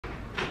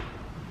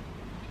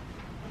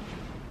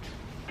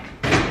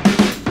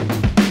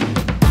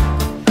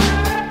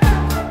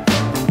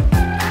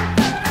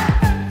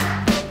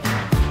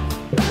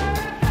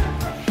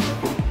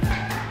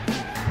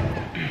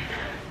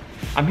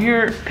I'm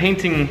here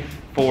painting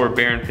for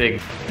Baron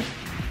Fig.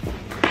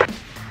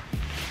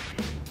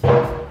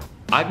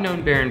 I've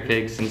known Baron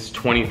Fig since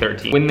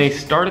 2013. When they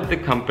started the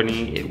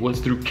company, it was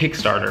through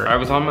Kickstarter. I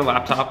was on my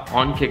laptop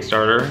on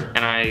Kickstarter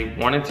and I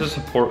wanted to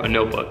support a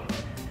notebook.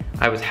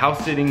 I was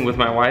house sitting with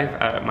my wife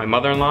at my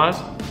mother-in-law's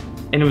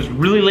and it was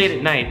really late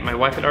at night. My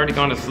wife had already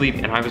gone to sleep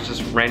and I was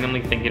just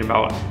randomly thinking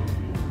about,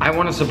 I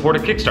want to support a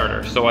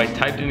Kickstarter. So I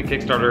typed in a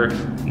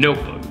Kickstarter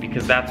notebook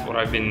because that's what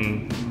I've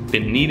been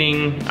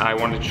needing. I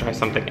wanted to try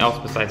something else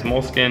besides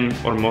moleskin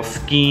or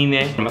moleskine.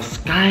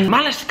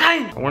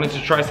 I wanted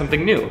to try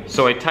something new.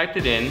 So I typed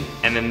it in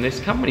and then this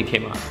company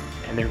came up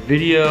and their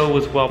video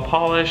was well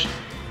polished.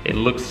 It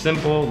looked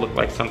simple, looked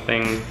like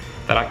something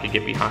that I could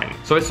get behind.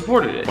 So I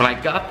supported it. When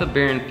I got the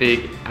Baron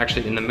Fig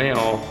actually in the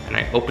mail and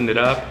I opened it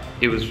up,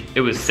 it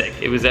was sick.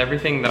 It was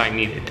everything that I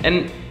needed.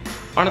 And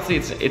honestly,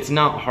 it's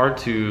not hard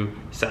to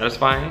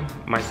satisfy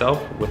myself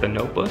with a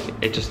notebook.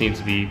 It just needs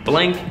to be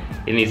blank.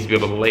 It needs to be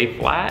able to lay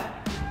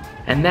flat,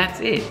 and that's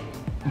it.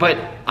 But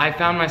I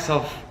found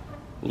myself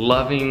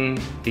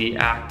loving the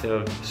act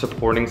of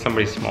supporting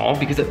somebody small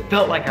because it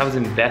felt like I was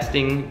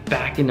investing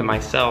back into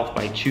myself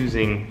by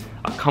choosing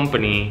a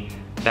company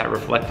that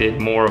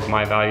reflected more of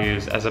my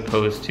values as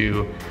opposed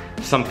to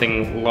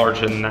something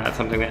larger than that,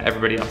 something that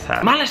everybody else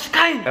had.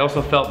 I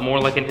also felt more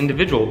like an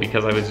individual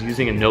because I was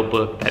using a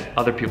notebook that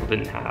other people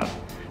didn't have.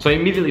 So I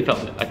immediately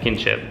felt a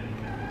kinship.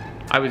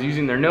 I was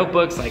using their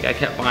notebooks, like I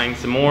kept buying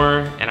some more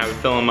and I would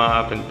fill them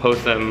up and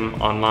post them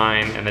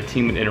online and the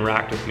team would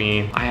interact with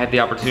me. I had the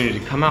opportunity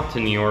to come out to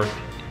New York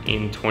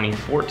in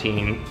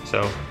 2014.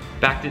 So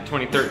back to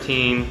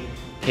 2013,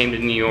 came to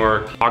New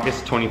York,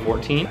 August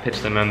 2014,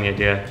 pitched them on the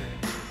idea.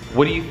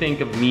 What do you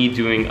think of me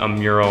doing a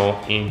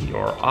mural in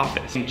your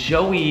office? And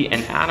Joey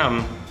and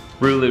Adam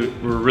were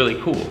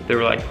really cool. They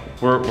were like,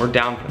 we're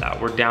down for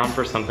that. We're down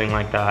for something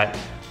like that,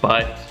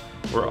 but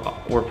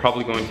we're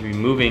probably going to be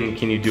moving.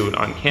 Can you do it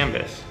on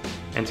canvas?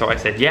 And so I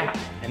said, yeah.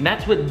 And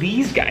that's what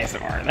these guys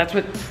are. That's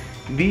what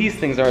these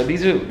things are.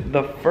 These are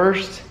the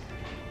first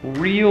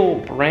real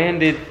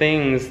branded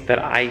things that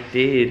I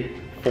did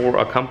for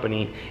a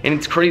company. And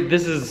it's crazy,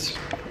 this is,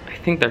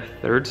 I think their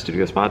third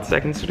studio spot,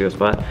 second studio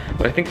spot,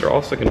 but I think they're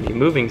also gonna be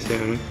moving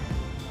soon.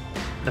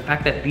 The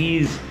fact that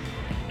these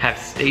have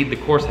stayed the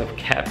course, have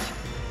kept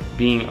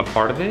being a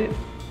part of it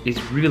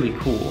is really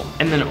cool.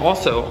 And then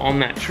also on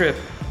that trip,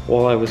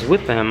 while I was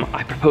with them,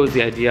 I proposed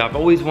the idea. I've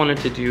always wanted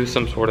to do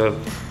some sort of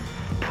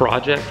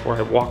project where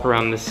I walk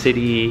around the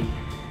city,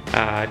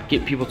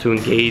 get people to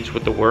engage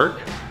with the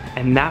work.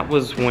 And that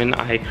was when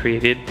I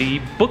created the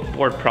book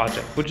board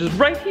project, which is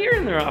right here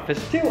in their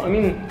office too. I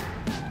mean,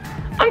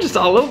 I'm just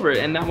all over it.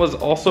 And that was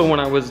also when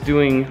I was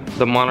doing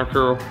the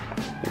moniker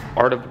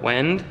Art of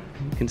Wend.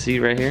 You can see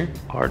right here,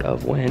 Art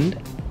of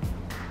Wend.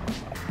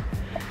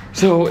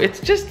 So it's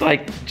just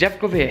like Jeff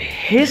Goulet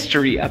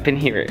history up in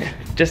here.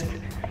 Just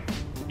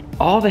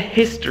all the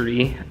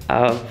history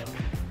of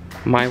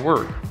my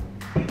work.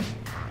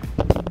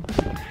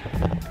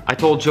 I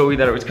told Joey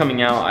that it was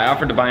coming out. I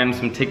offered to buy him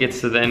some tickets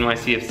to the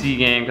NYCFC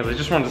game because I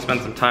just wanted to spend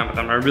some time with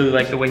him. I really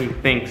like the way he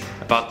thinks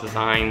about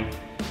design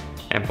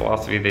and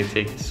philosophy. They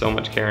take so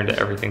much care into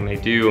everything they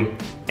do.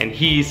 And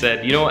he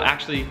said, you know what,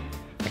 actually,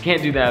 I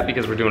can't do that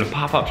because we're doing a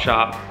pop-up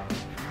shop.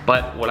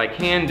 But what I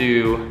can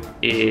do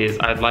is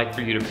I'd like for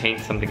you to paint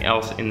something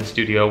else in the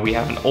studio. We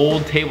have an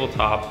old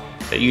tabletop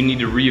that you need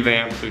to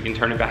revamp so we can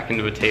turn it back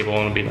into a table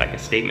and it'll be like a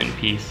statement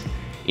piece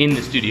in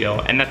the studio.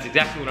 And that's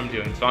exactly what I'm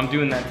doing. So I'm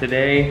doing that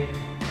today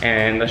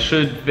and I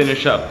should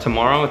finish up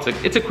tomorrow.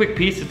 It's a quick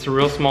piece. It's a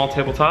real small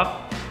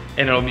tabletop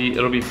and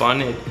it'll be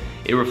fun.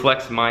 It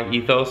reflects my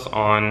ethos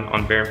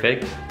on Baron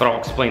Fig, but I'll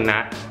explain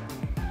that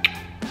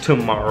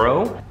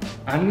tomorrow.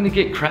 I'm gonna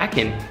get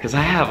cracking because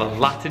I have a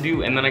lot to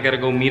do and then I gotta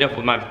go meet up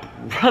with my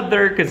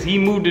brother because he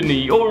moved to New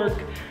York.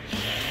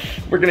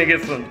 We're gonna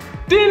get some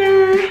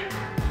dinner.